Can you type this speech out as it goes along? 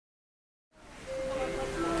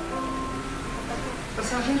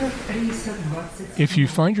If you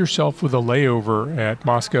find yourself with a layover at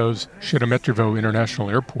Moscow's Sheremetyevo International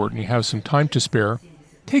Airport and you have some time to spare,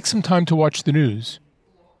 take some time to watch the news.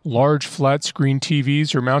 Large flat-screen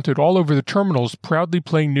TVs are mounted all over the terminals, proudly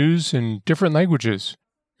playing news in different languages: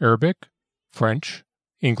 Arabic, French,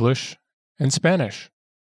 English, and Spanish.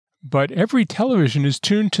 But every television is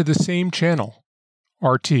tuned to the same channel,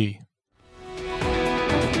 RT.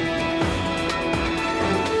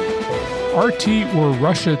 RT, or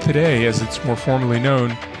Russia Today as it's more formally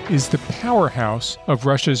known, is the powerhouse of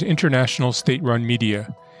Russia's international state-run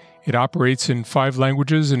media. It operates in 5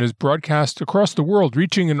 languages and is broadcast across the world,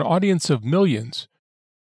 reaching an audience of millions.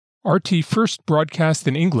 RT first broadcast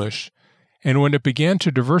in English, and when it began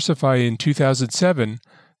to diversify in 2007,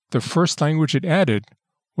 the first language it added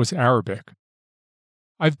was Arabic.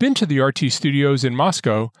 I've been to the RT studios in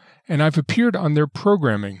Moscow, and I've appeared on their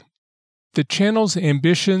programming. The channel's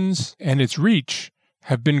ambitions and its reach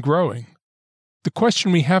have been growing. The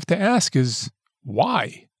question we have to ask is,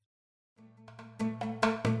 why?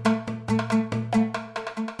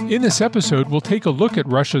 In this episode, we'll take a look at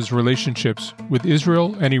Russia's relationships with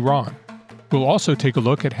Israel and Iran. We'll also take a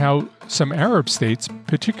look at how some Arab states,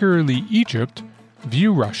 particularly Egypt,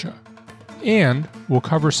 view Russia. And we'll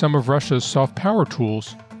cover some of Russia's soft power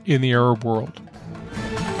tools in the Arab world.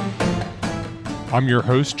 I'm your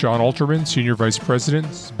host, John Alterman, Senior Vice President,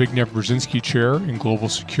 Zbigniew Brzezinski Chair in Global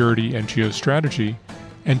Security and Geostrategy,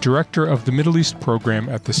 and Director of the Middle East Program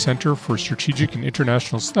at the Center for Strategic and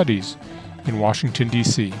International Studies in Washington,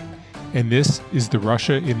 D.C. And this is the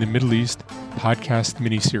Russia in the Middle East podcast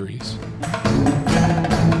miniseries.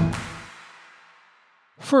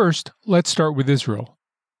 First, let's start with Israel.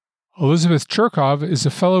 Elizabeth Cherkov is a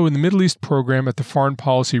fellow in the Middle East program at the Foreign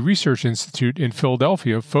Policy Research Institute in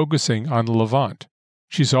Philadelphia, focusing on the Levant.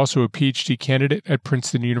 She's also a PhD candidate at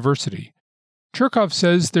Princeton University. Cherkov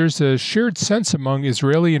says there's a shared sense among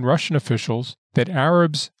Israeli and Russian officials that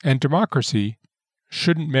Arabs and democracy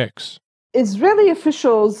shouldn't mix. Israeli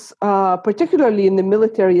officials, particularly in the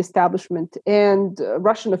military establishment, and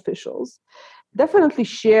Russian officials, definitely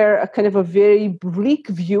share a kind of a very bleak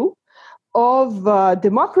view of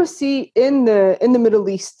democracy in the Middle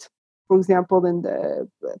East. For example, in the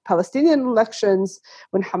Palestinian elections,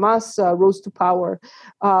 when Hamas rose to power,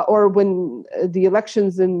 or when the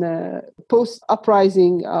elections in the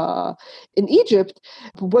post-uprising in Egypt,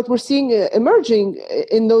 what we're seeing emerging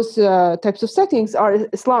in those types of settings are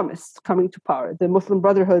Islamists coming to power. The Muslim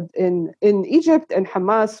Brotherhood in Egypt, and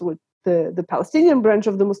Hamas with the Palestinian branch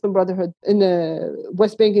of the Muslim Brotherhood in the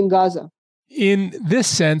West Bank and Gaza. In this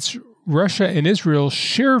sense, Russia and Israel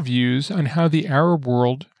share views on how the Arab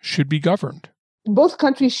world should be governed. Both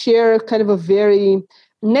countries share kind of a very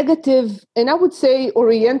negative, and I would say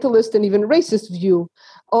Orientalist and even racist view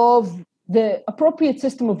of the appropriate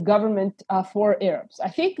system of government for Arabs. I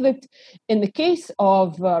think that in the case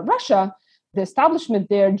of Russia, the establishment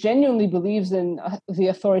there genuinely believes in the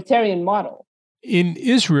authoritarian model. In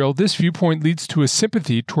Israel, this viewpoint leads to a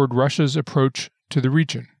sympathy toward Russia's approach to the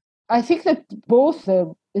region. I think that both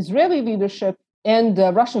the Israeli leadership and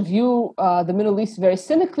Russia view the Middle East very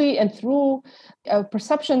cynically and through a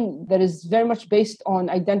perception that is very much based on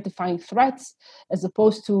identifying threats as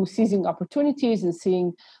opposed to seizing opportunities and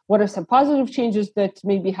seeing what are some positive changes that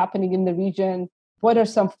may be happening in the region, what are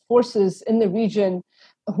some forces in the region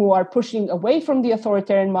who are pushing away from the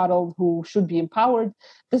authoritarian model, who should be empowered.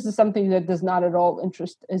 This is something that does not at all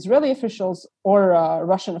interest Israeli officials or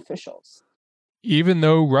Russian officials. Even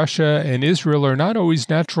though Russia and Israel are not always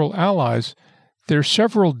natural allies, there are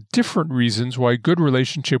several different reasons why good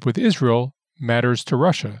relationship with Israel matters to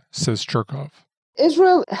Russia, says Cherkov.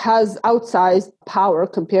 Israel has outsized power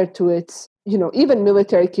compared to its, even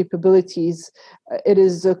military capabilities. It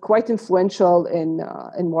is quite influential in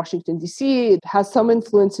Washington, D.C. It has some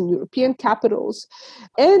influence in European capitals.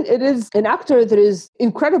 And it is an actor that is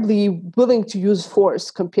incredibly willing to use force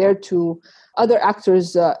compared to other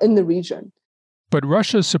actors in the region. But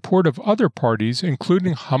Russia's support of other parties,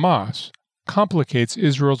 including Hamas, complicates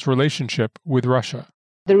Israel's relationship with Russia.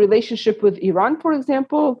 The relationship with Iran, for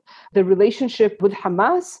example, the relationship with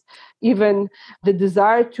Hamas, even the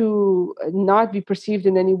desire to not be perceived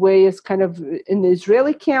in any way as kind of in the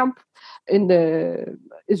Israeli camp, in the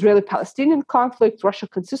Israeli-Palestinian conflict, Russia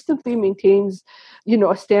consistently maintains,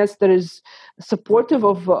 a stance that is supportive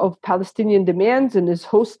of Palestinian demands and is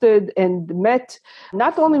hosted and met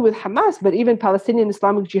not only with Hamas, but even Palestinian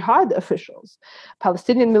Islamic Jihad officials,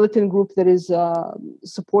 Palestinian militant group that is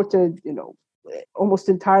supported, almost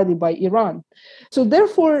entirely by Iran. So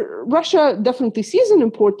therefore, Russia definitely sees an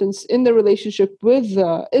importance in the relationship with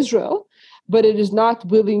Israel, but it is not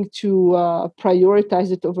willing to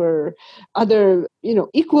prioritize it over other,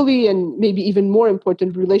 equally and maybe even more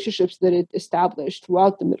important relationships that it established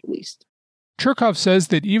throughout the Middle East. Cherkov says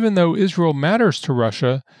that even though Israel matters to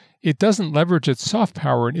Russia, it doesn't leverage its soft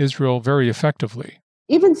power in Israel very effectively.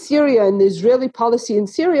 Even Syria and the Israeli policy in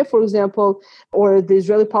Syria, for example, or the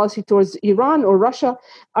Israeli policy towards Iran or Russia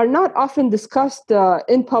are not often discussed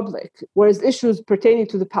in public, whereas issues pertaining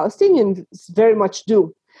to the Palestinians very much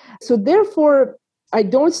do. So therefore, I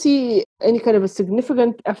don't see any kind of a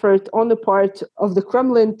significant effort on the part of the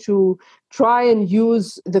Kremlin to try and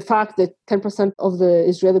use the fact that 10% of the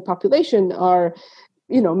Israeli population are,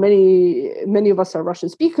 many of us are Russian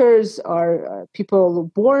speakers, are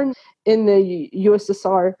people born in the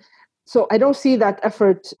USSR. So I don't see that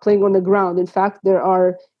effort playing on the ground. In fact, there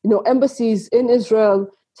are, embassies in Israel,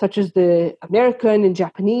 such as the American and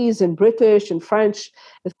Japanese and British and French,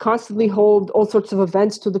 that constantly hold all sorts of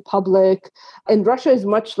events to the public. And Russia is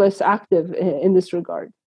much less active in this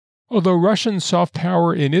regard. Although Russian soft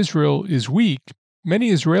power in Israel is weak, many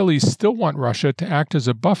Israelis still want Russia to act as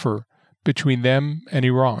a buffer between them and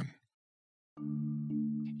Iran.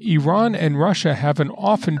 Iran and Russia have an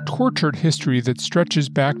often tortured history that stretches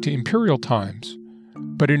back to imperial times.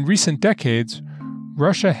 But in recent decades,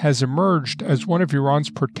 Russia has emerged as one of Iran's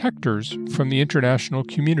protectors from the international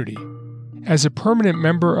community. As a permanent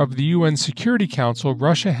member of the UN Security Council,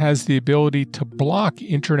 Russia has the ability to block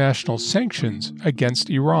international sanctions against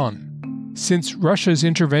Iran. Since Russia's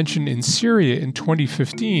intervention in Syria in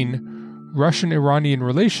 2015, Russian-Iranian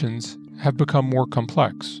relations have become more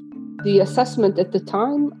complex. The assessment at the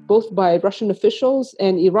time, both by Russian officials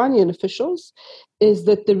and Iranian officials, is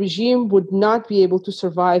that the regime would not be able to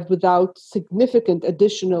survive without significant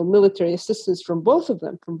additional military assistance from both of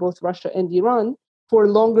them, from both Russia and Iran, for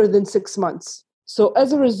longer than 6 months. So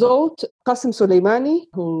as a result, Qasem Soleimani,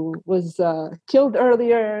 who was killed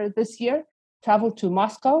earlier this year, traveled to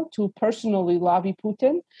Moscow to personally lobby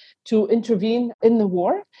Putin to intervene in the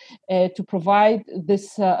war, to provide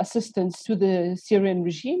this assistance to the Syrian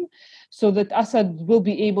regime so that Assad will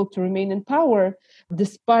be able to remain in power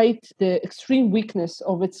despite the extreme weakness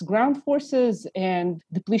of its ground forces and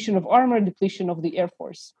depletion of armor, depletion of the air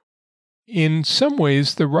force. In some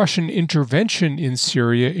ways, the Russian intervention in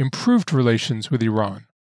Syria improved relations with Iran.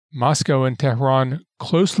 Moscow and Tehran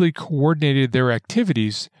closely coordinated their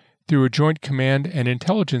activities through a joint command and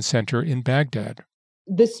intelligence center in Baghdad.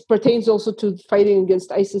 This pertains also to fighting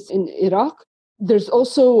against ISIS in Iraq. There's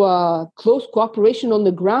also close cooperation on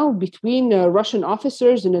the ground between Russian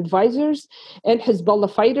officers and advisors and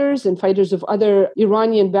Hezbollah fighters and fighters of other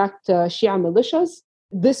Iranian-backed Shia militias.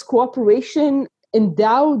 This cooperation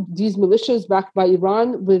endowed these militias backed by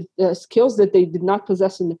Iran with skills that they did not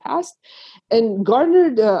possess in the past and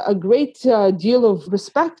garnered a great deal of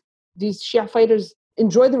respect. These Shia fighters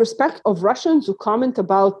enjoy the respect of Russians who comment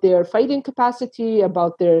about their fighting capacity,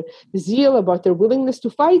 about their zeal, about their willingness to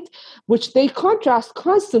fight, which they contrast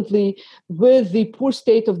constantly with the poor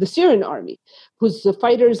state of the Syrian army, whose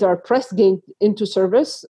fighters are pressed into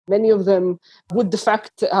service. Many of them would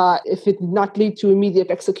defect if it did not lead to immediate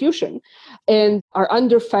execution, and are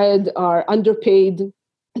underfed, are underpaid.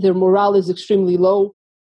 Their morale is extremely low.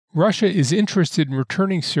 Russia is interested in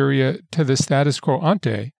returning Syria to the status quo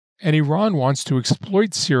ante, and Iran wants to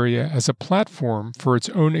exploit Syria as a platform for its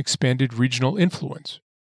own expanded regional influence.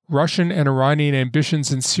 Russian and Iranian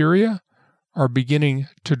ambitions in Syria are beginning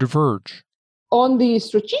to diverge. On the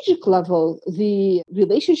strategic level, the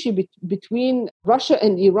relationship between Russia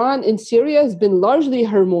and Iran in Syria has been largely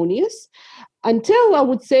harmonious until, I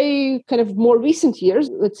would say, kind of more recent years,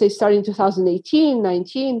 let's say starting 2018,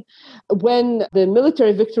 19, when the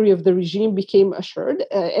military victory of the regime became assured.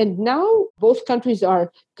 And now both countries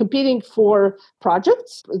are competing for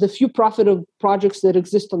projects, the few profitable projects that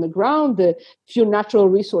exist on the ground, the few natural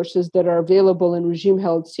resources that are available in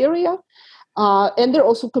regime-held Syria. And they're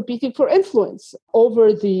also competing for influence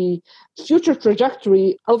over the future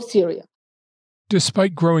trajectory of Syria.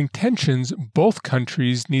 Despite growing tensions, both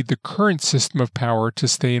countries need the current system of power to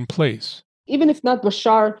stay in place. Even if not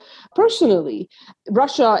Bashar personally,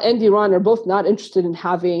 Russia and Iran are both not interested in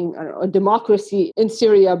having a democracy in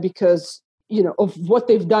Syria because of what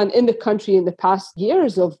they've done in the country in the past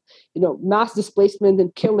years of, mass displacement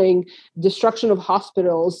and killing, destruction of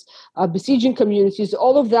hospitals, besieging communities.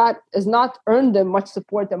 All of that has not earned them much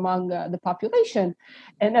support among the population.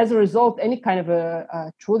 And as a result, any kind of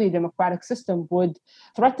a truly democratic system would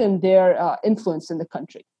threaten their influence in the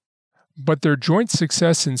country. But their joint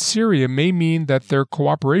success in Syria may mean that their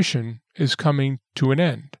cooperation is coming to an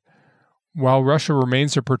end. While Russia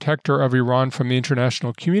remains a protector of Iran from the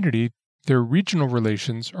international community, their regional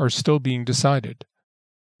relations are still being decided.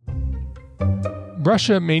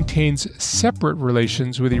 Russia maintains separate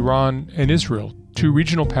relations with Iran and Israel, two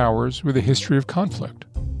regional powers with a history of conflict.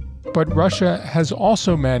 But Russia has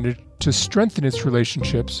also managed to strengthen its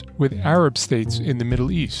relationships with Arab states in the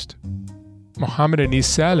Middle East. Mohammed Anis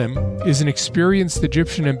Salim is an experienced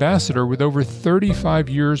Egyptian ambassador with over 35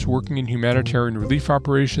 years working in humanitarian relief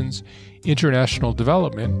operations, international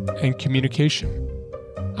development, and communication.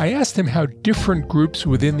 I asked him how different groups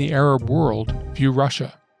within the Arab world view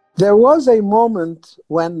Russia. There was a moment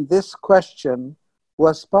when this question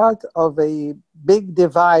was part of a big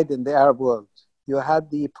divide in the Arab world. You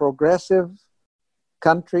had the progressive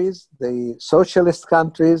countries, the socialist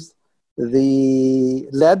countries,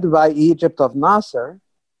 led by Egypt of Nasser,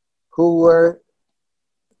 who were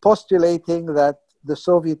postulating that the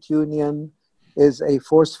Soviet Union is a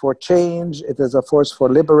force for change, it is a force for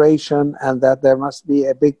liberation, and that there must be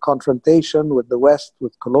a big confrontation with the West,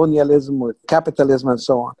 with colonialism, with capitalism, and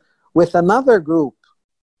so on. With another group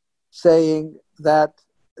saying that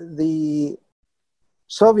the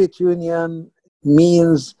Soviet Union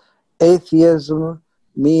means atheism,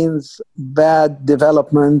 means bad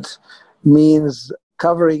development, means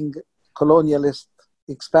covering colonialist,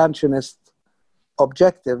 expansionist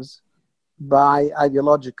objectives by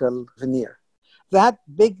ideological veneer. That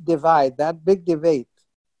big divide, that big debate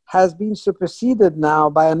has been superseded now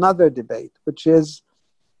by another debate, which is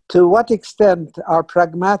to what extent are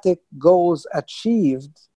pragmatic goals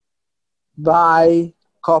achieved by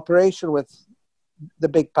cooperation with the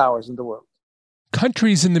big powers in the world.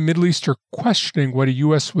 Countries in the Middle East are questioning what a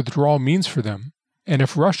U.S. withdrawal means for them, and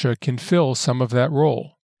if Russia can fill some of that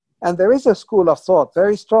role. And there is a school of thought,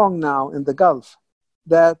 very strong now in the Gulf,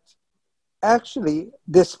 that actually,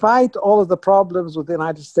 despite all of the problems with the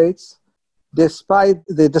United States, despite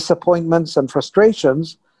the disappointments and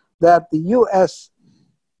frustrations, that the U.S.,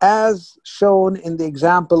 as shown in the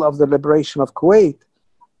example of the liberation of Kuwait,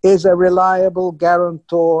 is a reliable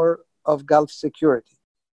guarantor of Gulf security.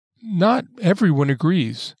 Not everyone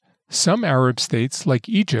agrees. Some Arab states, like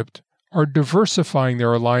Egypt, are diversifying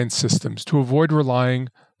their alliance systems to avoid relying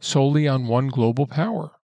solely on one global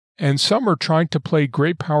power. And some are trying to play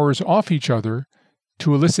great powers off each other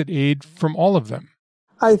to elicit aid from all of them.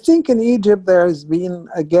 I think in Egypt there has been,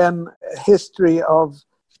 again, a history of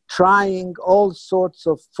trying all sorts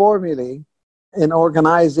of formulae in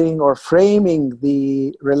organizing or framing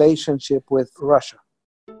the relationship with Russia.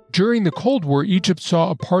 During the Cold War, Egypt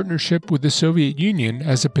saw a partnership with the Soviet Union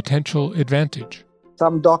as a potential advantage.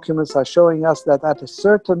 Some documents are showing us that at a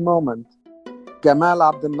certain moment, Gamal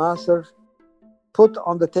Abdel Nasser put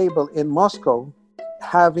on the table in Moscow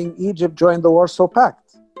having Egypt join the Warsaw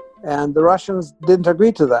Pact. And the Russians didn't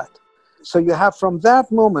agree to that. So you have, from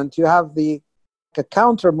that moment, you have a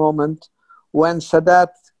counter moment when Sadat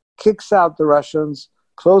kicks out the Russians,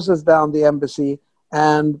 closes down the embassy,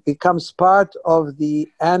 and becomes part of the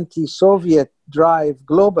anti-Soviet drive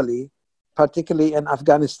globally, particularly in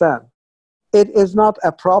Afghanistan. It is not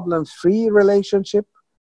a problem-free relationship,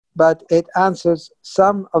 but it answers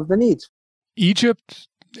some of the needs. Egypt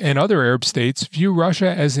and other Arab states view Russia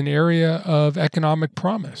as an area of economic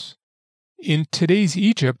promise. In today's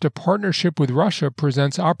Egypt, a partnership with Russia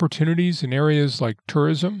presents opportunities in areas like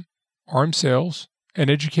tourism, arms sales, and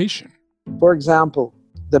education. For example,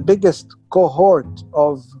 the biggest cohort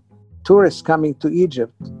of tourists coming to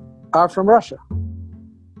Egypt are from Russia.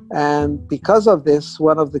 And because of this,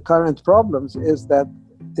 one of the current problems is that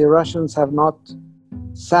the Russians have not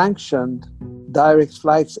sanctioned direct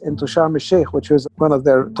flights into Sharm el-Sheikh, which was one of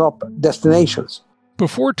their top destinations.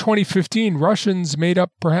 Before 2015, Russians made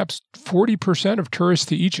up perhaps 40% of tourists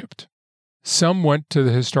to Egypt. Some went to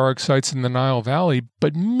the historic sites in the Nile Valley,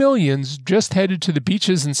 but millions just headed to the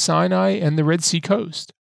beaches in Sinai and the Red Sea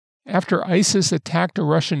coast. After ISIS attacked a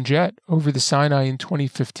Russian jet over the Sinai in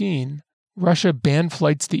 2015, Russia banned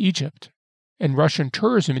flights to Egypt, and Russian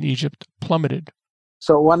tourism in Egypt plummeted.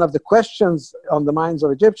 So one of the questions on the minds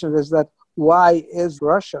of Egyptians is that why is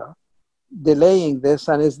Russia delaying this,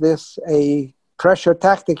 and is this a pressure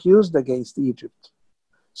tactic used against Egypt?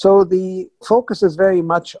 So the focus is very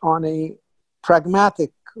much on a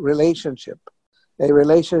pragmatic relationship, a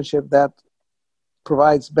relationship that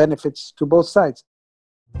provides benefits to both sides.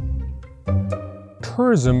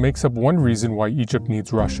 Tourism makes up one reason why Egypt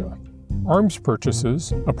needs Russia. Arms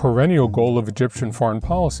purchases, a perennial goal of Egyptian foreign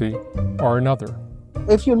policy, are another.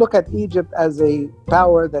 If you look at Egypt as a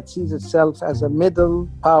power that sees itself as a middle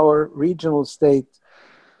power regional state,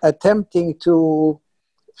 attempting to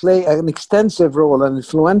play an extensive role, an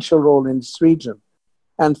influential role in this region,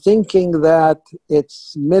 and thinking that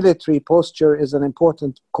its military posture is an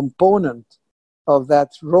important component of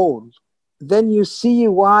that role, then you see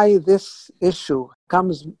why this issue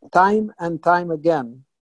comes time and time again.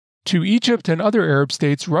 To Egypt and other Arab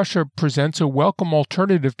states, Russia presents a welcome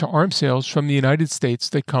alternative to arms sales from the United States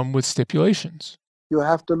that come with stipulations. You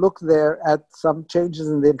have to look there at some changes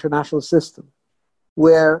in the international system,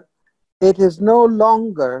 where it is no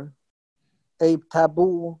longer a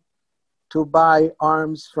taboo to buy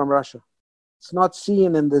arms from Russia. It's not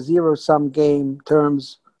seen in the zero-sum game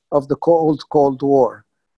terms of the Cold War.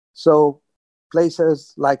 So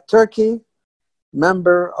places like Turkey,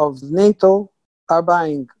 member of NATO, are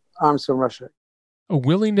buying arms from Russia. A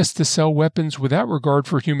willingness to sell weapons without regard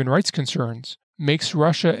for human rights concerns makes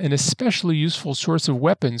Russia an especially useful source of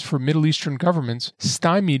weapons for Middle Eastern governments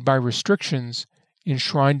stymied by restrictions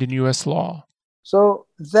enshrined in U.S. law. So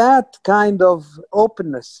that kind of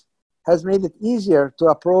openness has made it easier to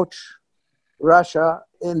approach Russia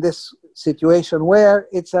in this situation where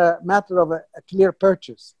it's a matter of a clear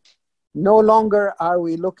purchase. No longer are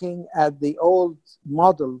we looking at the old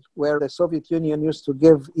model where the Soviet Union used to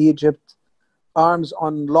give Egypt arms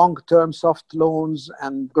on long-term soft loans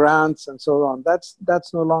and grants and so on.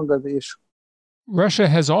 That's no longer the issue. Russia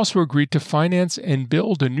has also agreed to finance and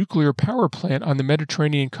build a nuclear power plant on the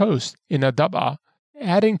Mediterranean coast in Adaba,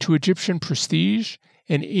 adding to Egyptian prestige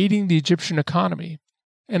and aiding the Egyptian economy.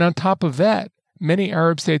 And on top of that, many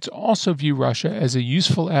Arab states also view Russia as a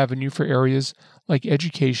useful avenue for areas like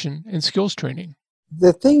education and skills training.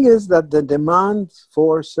 The thing is that the demand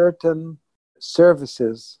for certain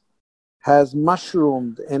services has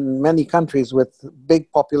mushroomed in many countries with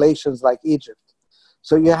big populations like Egypt.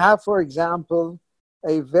 So you have, for example,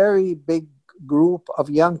 a very big group of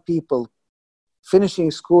young people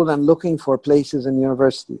finishing school and looking for places in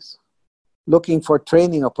universities, looking for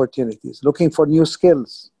training opportunities, looking for new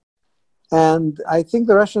skills. And I think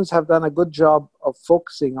the Russians have done a good job of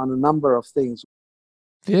focusing on a number of things.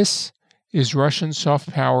 This is Russian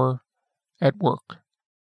soft power at work.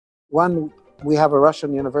 One, we have a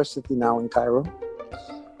Russian university now in Cairo.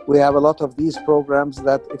 We have a lot of these programs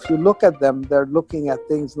that, if you look at them, they're looking at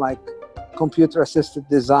things like computer-assisted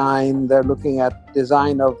design, they're looking at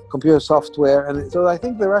design of computer software. And so I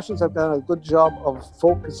think the Russians have done a good job of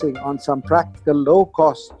focusing on some practical,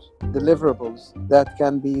 low-cost deliverables that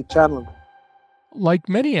can be channeled. Like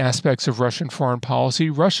many aspects of Russian foreign policy,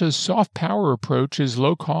 Russia's soft power approach is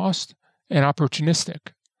low cost and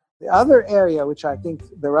opportunistic. The other area which I think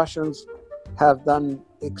the Russians have done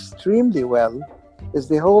extremely well is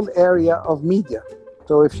the whole area of media.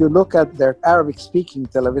 So if you look at their Arabic-speaking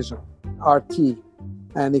television, RT,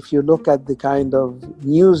 and if you look at the kind of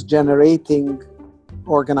news-generating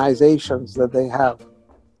organizations that they have,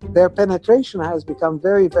 their penetration has become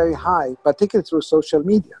very, very high, particularly through social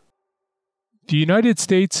media. The United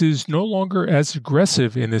States is no longer as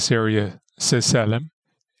aggressive in this area, says Salem,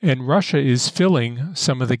 and Russia is filling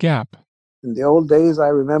some of the gap. In the old days, I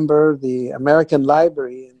remember the American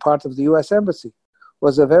Library, part of the U.S. Embassy,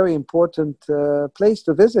 was a very important place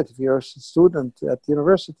to visit if you're a student at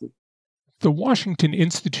university. The Washington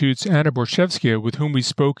Institute's Anna Borshevskaya, with whom we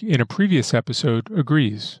spoke in a previous episode,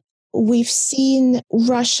 agrees. We've seen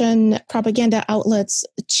Russian propaganda outlets,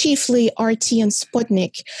 chiefly RT and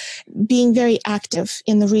Sputnik, being very active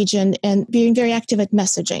in the region and being very active at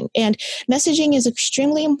messaging. And messaging is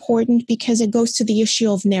extremely important because it goes to the issue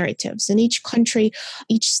of narratives. In each country,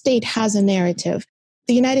 each state has a narrative.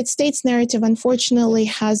 The United States narrative, unfortunately,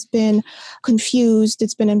 has been confused.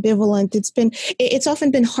 It's been ambivalent. It's often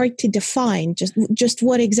been hard to define just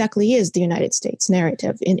what exactly is the United States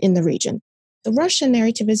narrative in the region. The Russian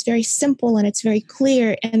narrative is very simple and it's very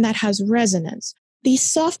clear, and that has resonance. These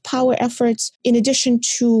soft power efforts, in addition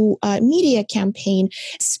to media campaign,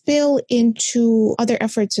 spill into other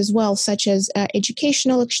efforts as well, such as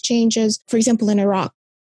educational exchanges, for example, in Iraq.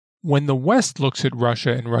 When the West looks at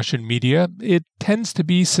Russia and Russian media, it tends to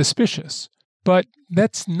be suspicious. But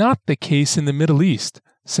that's not the case in the Middle East,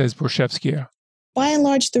 says Borshevskaya. By and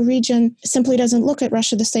large, the region simply doesn't look at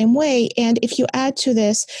Russia the same way. And if you add to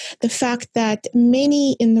this the fact that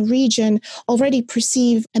many in the region already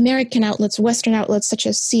perceive American outlets, Western outlets such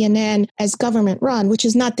as CNN, as government-run, which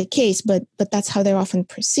is not the case, but that's how they're often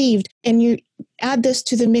perceived. And you add this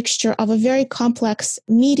to the mixture of a very complex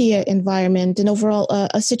media environment and overall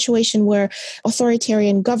a situation where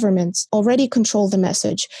authoritarian governments already control the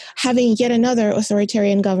message, having yet another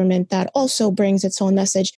authoritarian government that also brings its own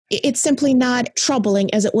message. It's simply not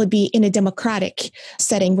troubling as it would be in a democratic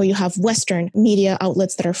setting where you have Western media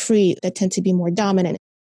outlets that are free, that tend to be more dominant.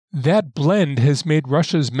 That blend has made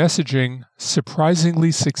Russia's messaging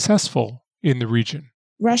surprisingly successful in the region.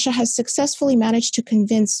 Russia has successfully managed to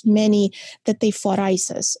convince many that they fought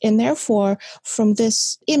ISIS. And therefore, from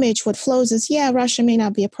this image, what flows is, yeah, Russia may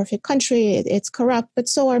not be a perfect country, it's corrupt, but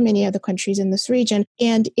so are many other countries in this region.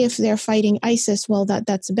 And if they're fighting ISIS, well,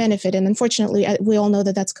 that's a benefit. And unfortunately, we all know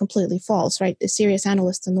that that's completely false, right? The serious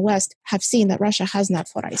analysts in the West have seen that Russia has not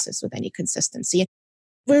fought ISIS with any consistency.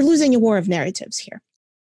 We're losing a war of narratives here.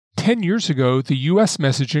 10 years ago, the U.S.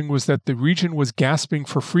 messaging was that the region was gasping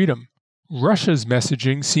for freedom. Russia's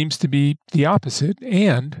messaging seems to be the opposite,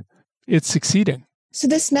 and it's succeeding. So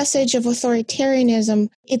this message of authoritarianism,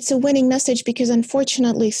 it's a winning message because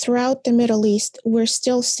unfortunately throughout the Middle East, we're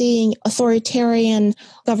still seeing authoritarian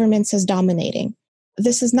governments as dominating.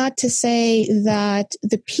 This is not to say that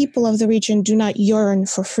the people of the region do not yearn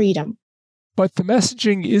for freedom. But the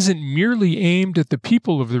messaging isn't merely aimed at the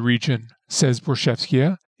people of the region, says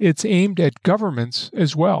Borshevskaya. It's aimed at governments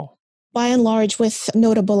as well. By and large, with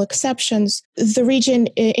notable exceptions, the region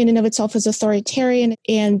in and of itself is authoritarian,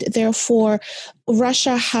 and therefore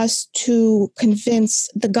Russia has to convince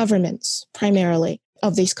the governments primarily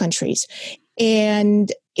of these countries.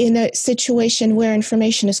 And in a situation where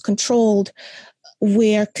information is controlled,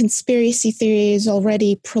 where conspiracy theories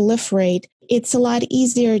already proliferate, it's a lot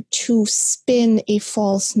easier to spin a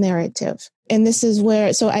false narrative. And this is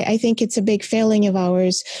where, so I think it's a big failing of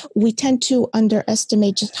ours. We tend to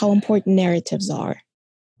underestimate just how important narratives are.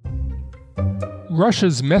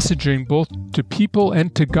 Russia's messaging, both to people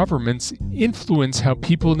and to governments, influence how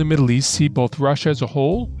people in the Middle East see both Russia as a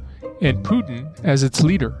whole and Putin as its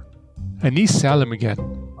leader. Anis Salim again.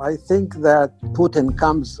 I think that Putin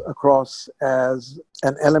comes across as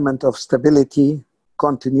an element of stability,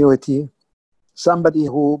 continuity, somebody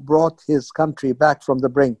who brought his country back from the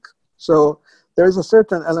brink. So there is a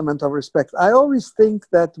certain element of respect. I always think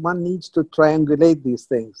that one needs to triangulate these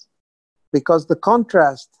things because the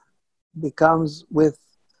contrast becomes with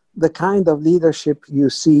the kind of leadership you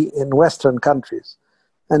see in Western countries.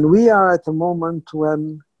 And we are at a moment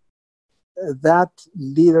when that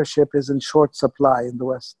leadership is in short supply in the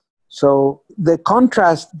West. So the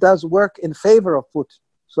contrast does work in favor of Putin.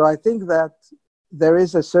 So I think that there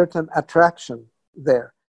is a certain attraction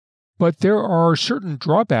there. But there are certain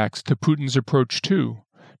drawbacks to Putin's approach too.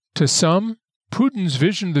 To some, Putin's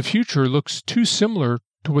vision of the future looks too similar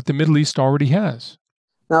to what the Middle East already has.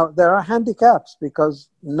 Now, there are handicaps because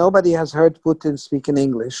nobody has heard Putin speak in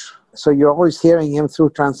English. So you're always hearing him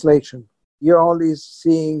through translation. You're always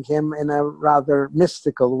seeing him in a rather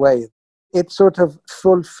mystical way. It sort of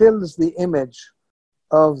fulfills the image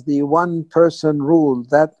of the one-person rule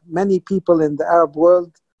that many people in the Arab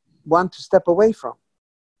world want to step away from.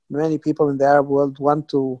 Many people in the Arab world want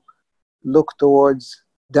to look towards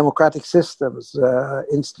democratic systems,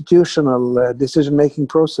 institutional decision-making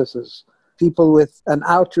processes, people with an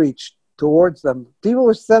outreach towards them, people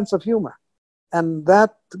with sense of humor. And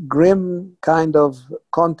that grim kind of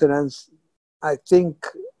continence, I think,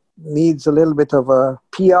 needs a little bit of a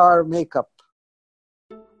PR makeup.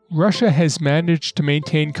 Russia has managed to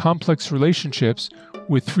maintain complex relationships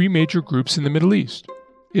with three major groups in the Middle East: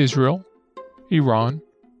 Israel, Iran,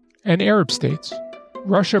 and Arab states.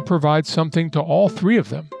 Russia provides something to all three of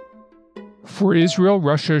them. For Israel,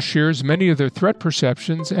 Russia shares many of their threat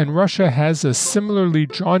perceptions, and Russia has a similarly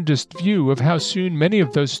jaundiced view of how soon many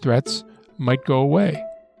of those threats might go away.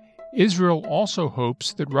 Israel also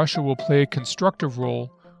hopes that Russia will play a constructive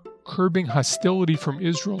role curbing hostility from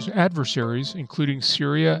Israel's adversaries, including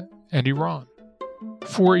Syria and Iran.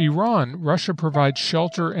 For Iran, Russia provides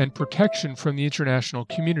shelter and protection from the international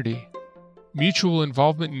community. Mutual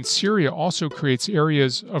involvement in Syria also creates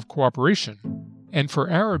areas of cooperation. And for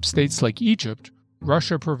Arab states like Egypt,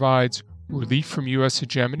 Russia provides relief from U.S.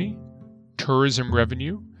 hegemony, tourism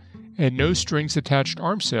revenue, and no-strings-attached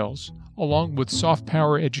arms sales, along with soft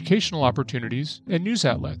power educational opportunities and news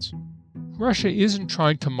outlets. Russia isn't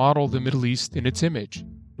trying to model the Middle East in its image.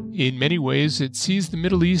 In many ways, it sees the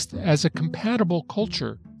Middle East as a compatible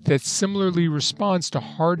culture that similarly responds to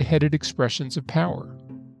hard-headed expressions of power.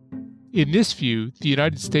 In this view, the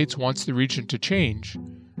United States wants the region to change,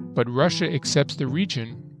 but Russia accepts the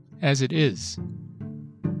region as it is.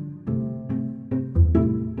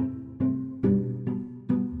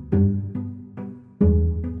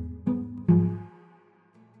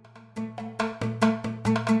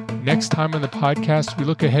 Next time on the podcast, we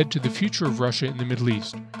look ahead to the future of Russia in the Middle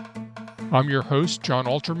East. I'm your host, John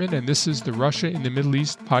Alterman, and this is the Russia in the Middle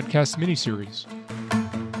East podcast miniseries.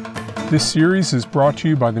 This series is brought to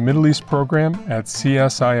you by the Middle East program at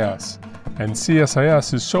CSIS, and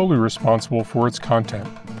CSIS is solely responsible for its content.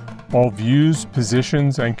 All views,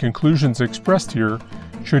 positions, and conclusions expressed here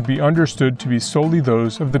should be understood to be solely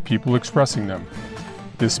those of the people expressing them.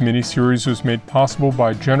 This mini-series was made possible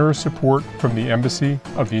by generous support from the Embassy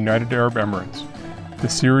of the United Arab Emirates. The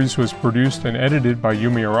series was produced and edited by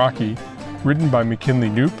Yumi Araki, written by McKinley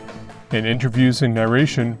Knoop, and interviews and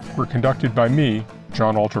narration were conducted by me,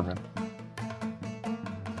 John Alterman.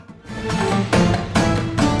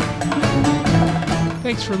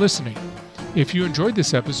 Thanks for listening. If you enjoyed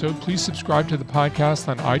this episode, please subscribe to the podcast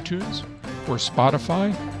on iTunes or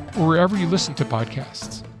Spotify or wherever you listen to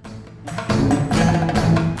podcasts.